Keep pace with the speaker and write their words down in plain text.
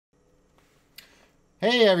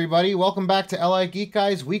Hey everybody, welcome back to LI Geek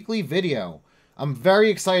Guy's weekly video. I'm very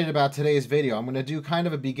excited about today's video. I'm going to do kind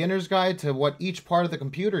of a beginner's guide to what each part of the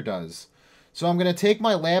computer does. So I'm going to take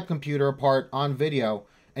my lab computer apart on video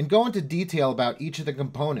and go into detail about each of the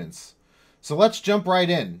components. So let's jump right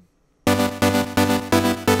in.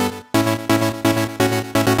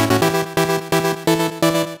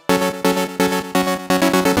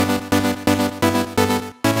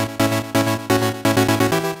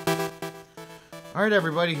 Alright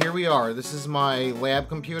everybody, here we are. This is my lab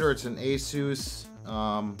computer. It's an Asus.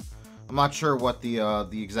 I'm not sure what the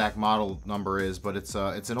exact model number is, but it's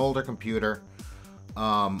an older computer.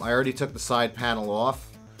 I already took the side panel off.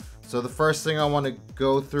 So the first thing I want to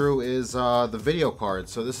go through is the video card.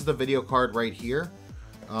 So this is the video card right here.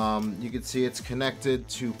 You can see it's connected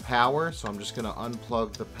to power, so I'm just going to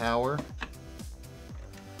unplug the power.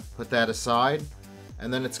 Put that aside.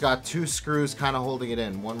 And then it's got two screws kind of holding it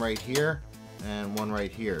in. One right here and one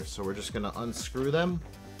right here. So we're just going to unscrew them.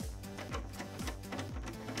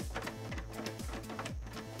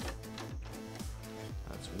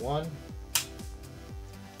 That's one.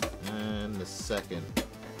 And the second.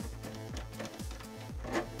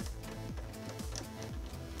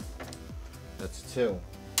 That's two.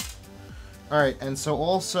 Alright, and so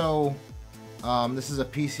also, this is a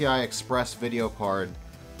PCI Express video card.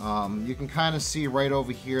 You can kind of see right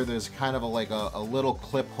over here, there's kind of a little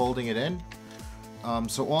clip holding it in.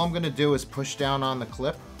 So all I'm going to do is push down on the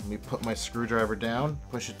clip. Let me put my screwdriver down,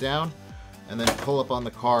 push it down, and then pull up on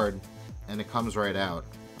the card, and it comes right out.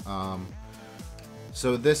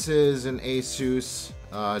 So this is an Asus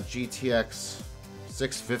GTX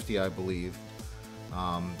 650, I believe.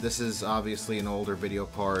 This is obviously an older video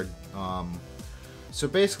card. So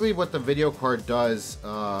basically what the video card does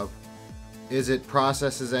is it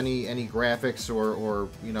processes any graphics or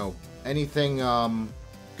you know, anything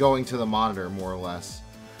going to the monitor, more or less.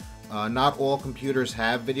 Not all computers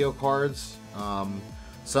have video cards.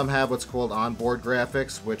 Some have what's called onboard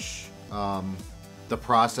graphics, which the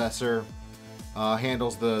processor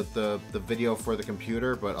handles the video for the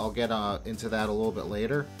computer, but I'll get into that a little bit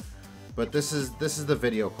later. But this is the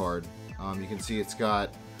video card. You can see it's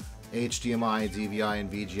got HDMI, DVI,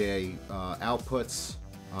 and VGA outputs.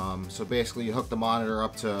 So basically you hook the monitor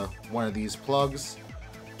up to one of these plugs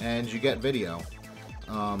and you get video.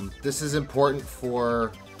 This is important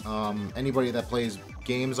for anybody that plays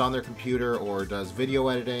games on their computer or does video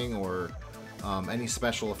editing or any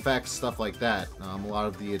special effects, stuff like that. A lot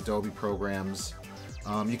of the Adobe programs,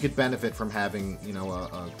 you could benefit from having, you know,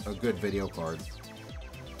 a good video card.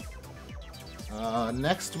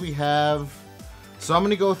 Next we have, so I'm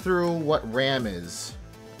going to go through what RAM is.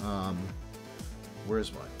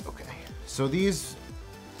 Where's mine? Okay. So these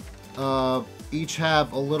each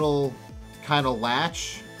have a little kind of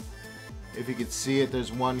latch. If you could see it,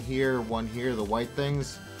 there's one here, the white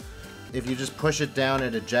things. If you just push it down,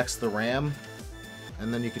 it ejects the RAM,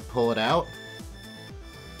 and then you could pull it out.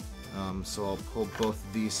 So I'll pull both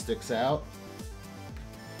of these sticks out.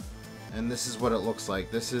 And this is what it looks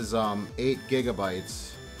like. This is 8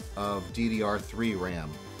 gigabytes of DDR3 RAM.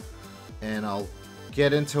 And I'll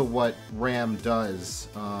get into what RAM does.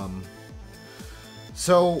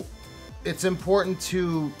 So it's important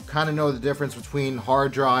to kind of know the difference between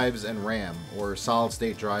hard drives and RAM, or solid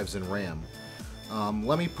state drives and RAM.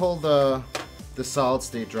 Let me pull the solid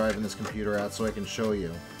state drive in this computer out so I can show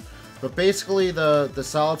you. But basically the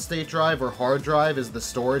solid state drive or hard drive is the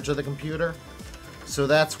storage of the computer. So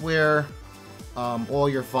that's where all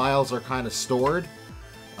your files are kind of stored.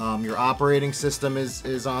 Your operating system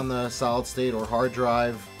is on the solid state or hard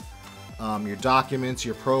drive. Your documents,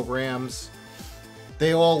 your programs,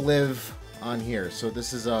 they all live on here. So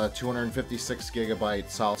this is a 256 gigabyte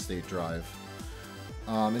solid state drive.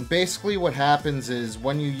 And basically what happens is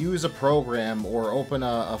when you use a program or open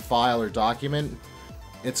a file or document,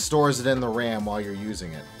 it stores it in the RAM while you're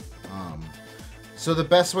using it. So the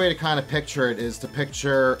best way to kind of picture it is to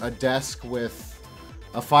picture a desk with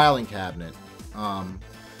a filing cabinet.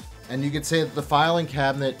 And you could say that the filing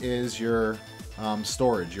cabinet is your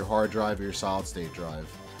storage, your hard drive or your solid state drive.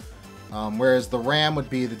 Whereas the RAM would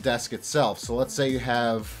be the desk itself. So let's say you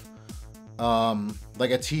have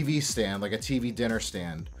like a TV stand, like a TV dinner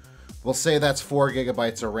stand. We'll say that's 4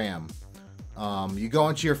 gigabytes of RAM. You go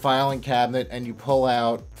into your filing cabinet and you pull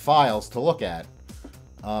out files to look at.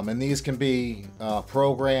 And these can be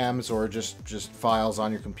programs or just files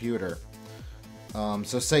on your computer.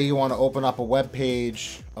 So say you want to open up a web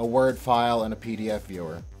page, a Word file, and a PDF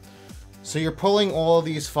viewer. So you're pulling all of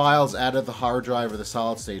these files out of the hard drive or the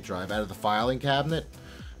solid state drive, out of the filing cabinet,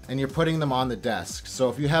 and you're putting them on the desk. So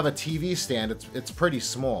if you have a TV stand, it's pretty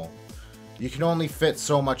small. you can only fit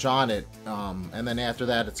so much on it, and then after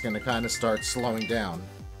that it's going to kind of start slowing down.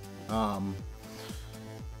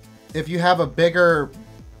 If you have a bigger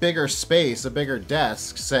space, a bigger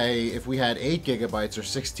desk, say if we had 8 gigabytes or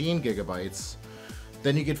 16 gigabytes,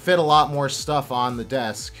 then you could fit a lot more stuff on the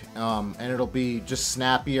desk, and it'll be just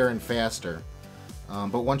snappier and faster.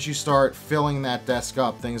 But once you start filling that desk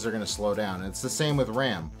up, things are going to slow down. And it's the same with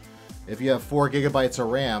RAM. If you have 4 gigabytes of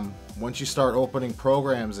RAM, once you start opening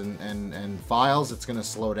programs and files, it's going to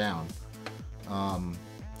slow down.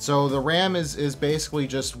 So the RAM is basically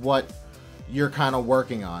just what you're kind of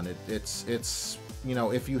working on. It's you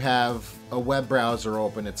know, if you have a web browser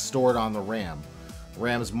open, it's stored on the RAM.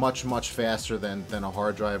 RAM is much faster than a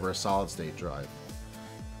hard drive or a solid state drive.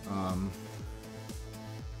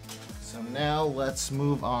 So now let's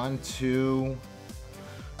move on to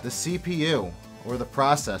the CPU, or the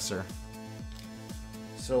processor.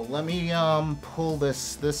 So let me pull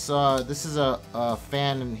this. This is a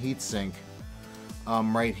fan and heatsink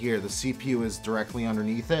right here. The CPU is directly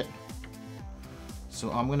underneath it.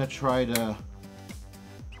 So I'm gonna try to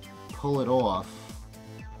pull it off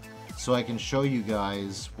so I can show you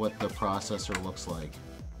guys what the processor looks like.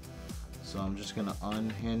 So I'm just gonna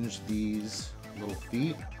unhinge these little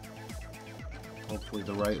feet, hopefully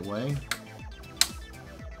the right way.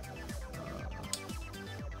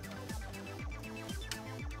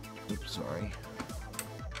 Oops, sorry.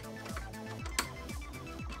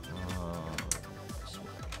 This way.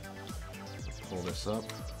 Let's pull this up,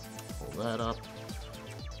 pull that up.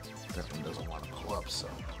 That one doesn't want to pull up, so.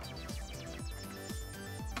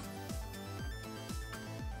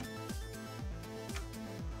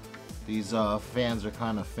 These fans are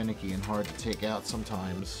kind of finicky and hard to take out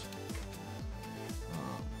sometimes.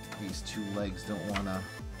 These 2 legs don't want to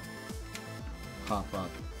pop up.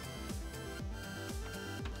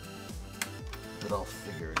 But I'll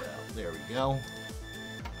figure it out. There we go.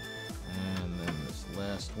 And then this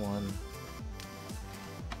last one.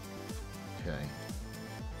 Okay.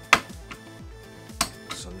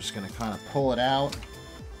 So I'm just going to kind of pull it out.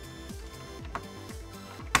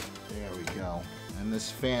 There we go. And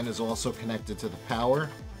this fan is also connected to the power.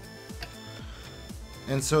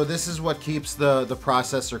 And so this is what keeps the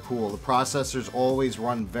processor cool. The processors always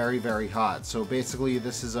run very hot. So basically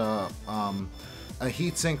this is a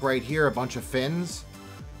heatsink right here, a bunch of fins.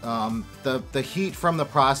 The heat from the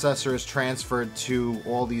processor is transferred to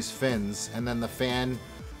all these fins, and then the fan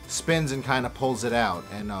spins and kind of pulls it out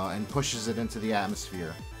and pushes it into the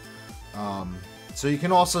atmosphere. So you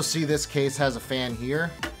can also see this case has a fan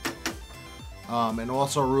here. And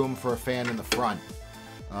also room for a fan in the front.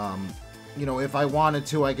 You know, if I wanted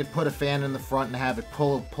to, I could put a fan in the front and have it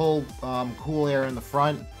pull cool air in the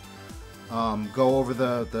front, go over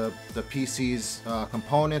the PC's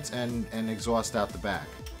components and exhaust out the back.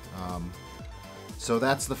 So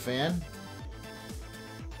that's the fan.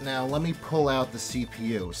 Now let me pull out the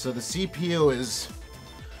CPU. So the CPU is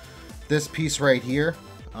this piece right here.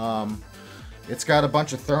 It's got a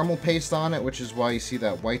bunch of thermal paste on it, which is why you see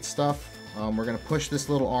that white stuff. We're going to push this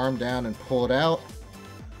little arm down and pull it out,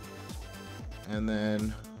 and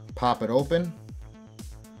then pop it open,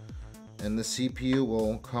 and the CPU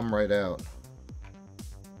will come right out.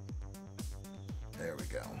 There we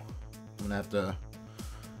go. I'm going to have to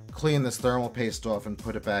clean this thermal paste off and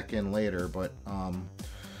put it back in later, but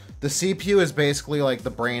the CPU is basically like the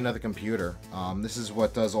brain of the computer. This is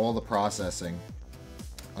what does all the processing.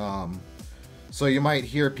 So you might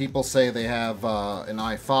hear people say they have an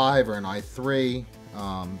i5 or an i3.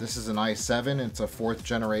 This is an i7. It's a 4th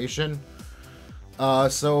generation.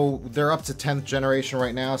 So they're up to 10th generation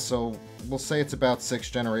right now. So we'll say it's about 6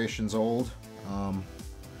 generations old,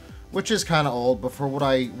 which is kind of old. But for what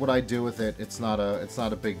I do with it, it's not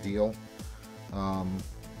a big deal.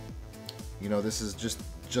 You know, this is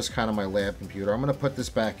just kind of my lab computer. I'm gonna put this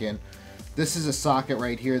back in. This is a socket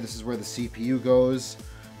right here. This is where the CPU goes.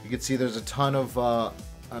 You can see there's a ton of, I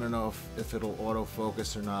don't know if it'll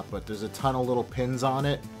autofocus or not, but there's a ton of little pins on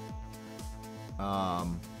it.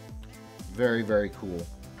 Very cool.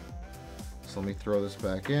 So let me throw this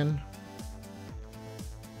back in.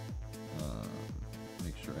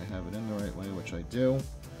 Make sure I have it in the right way, which I do.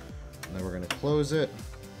 And then we're going to close it.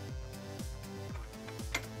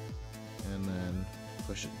 And then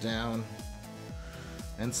push it down.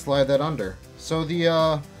 And slide that under. So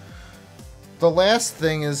the last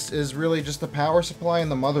thing is really just the power supply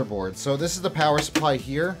and the motherboard. So this is the power supply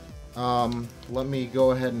here. Let me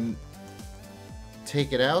go ahead and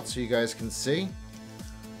take it out so you guys can see.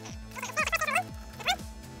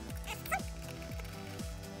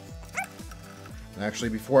 Actually,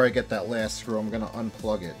 before I get that last screw, I'm going to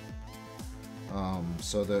unplug it.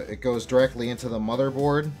 So it goes directly into the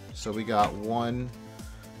motherboard. So we got one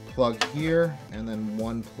plug here and then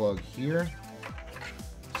one plug here.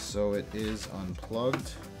 So it is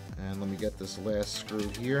unplugged. And let me get this last screw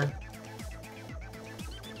here.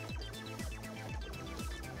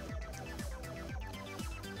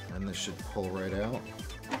 And this should pull right out.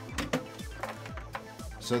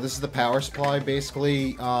 So this is the power supply.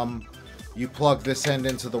 Basically, you plug this end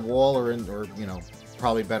into the wall, or you know,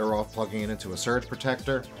 probably better off plugging it into a surge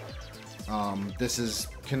protector. This is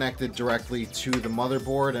connected directly to the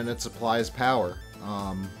motherboard, and it supplies power.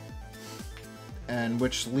 And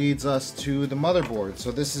which leads us to the motherboard.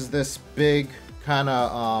 So this is this big kind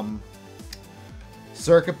of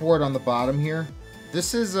circuit board on the bottom here.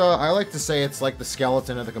 This is, I like to say it's like the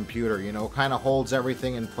skeleton of the computer, you know, kind of holds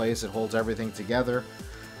everything in place. It holds everything together.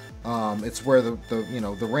 It's where the you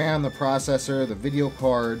know, the RAM, the processor, the video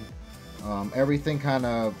card, everything kind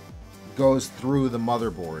of goes through the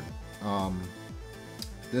motherboard.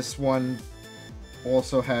 This one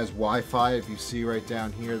also has Wi-Fi. If you see right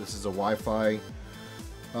down here, this is a Wi-Fi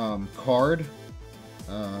card.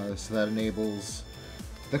 So that enables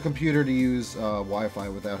the computer to use Wi-Fi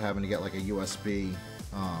without having to get like a USB,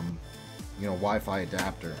 you know, Wi-Fi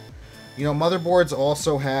adapter. You know, motherboards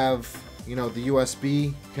also have, you know, the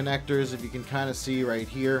USB connectors. If you can kind of see right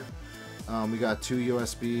here, we got two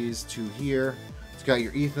USBs, two here. It's got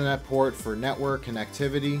your Ethernet port for network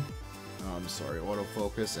connectivity. Sorry,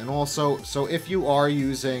 autofocus. And also, so if you are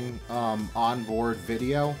using onboard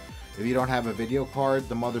video, if you don't have a video card,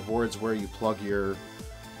 the motherboard's where you plug your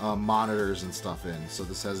monitors and stuff in. So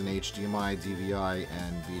this has an HDMI, DVI,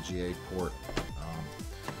 and VGA port.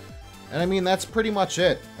 And I mean, that's pretty much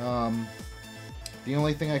it. The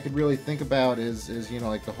only thing I could really think about is you know,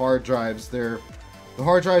 like the hard drives. The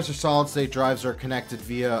hard drives or solid state drives are connected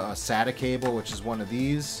via a SATA cable, which is one of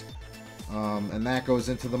these. And that goes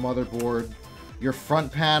into the motherboard. Your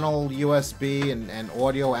front panel USB and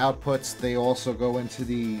audio outputs, they also go into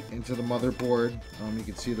the motherboard. You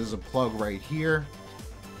can see there's a plug right here.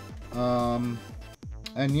 And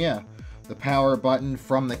yeah, the power button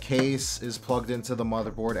from the case is plugged into the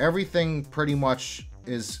motherboard. Everything pretty much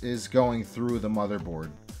is going through the motherboard.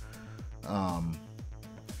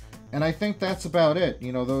 And I think that's about it.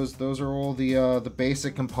 You know, those are all the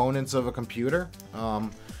basic components of a computer.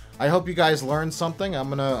 I hope you guys learned something. I'm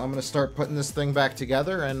gonna start putting this thing back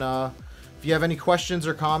together. And if you have any questions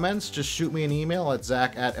or comments, just shoot me an email at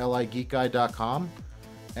zach@ligeekguy.com.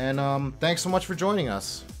 And thanks so much for joining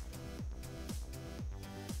us.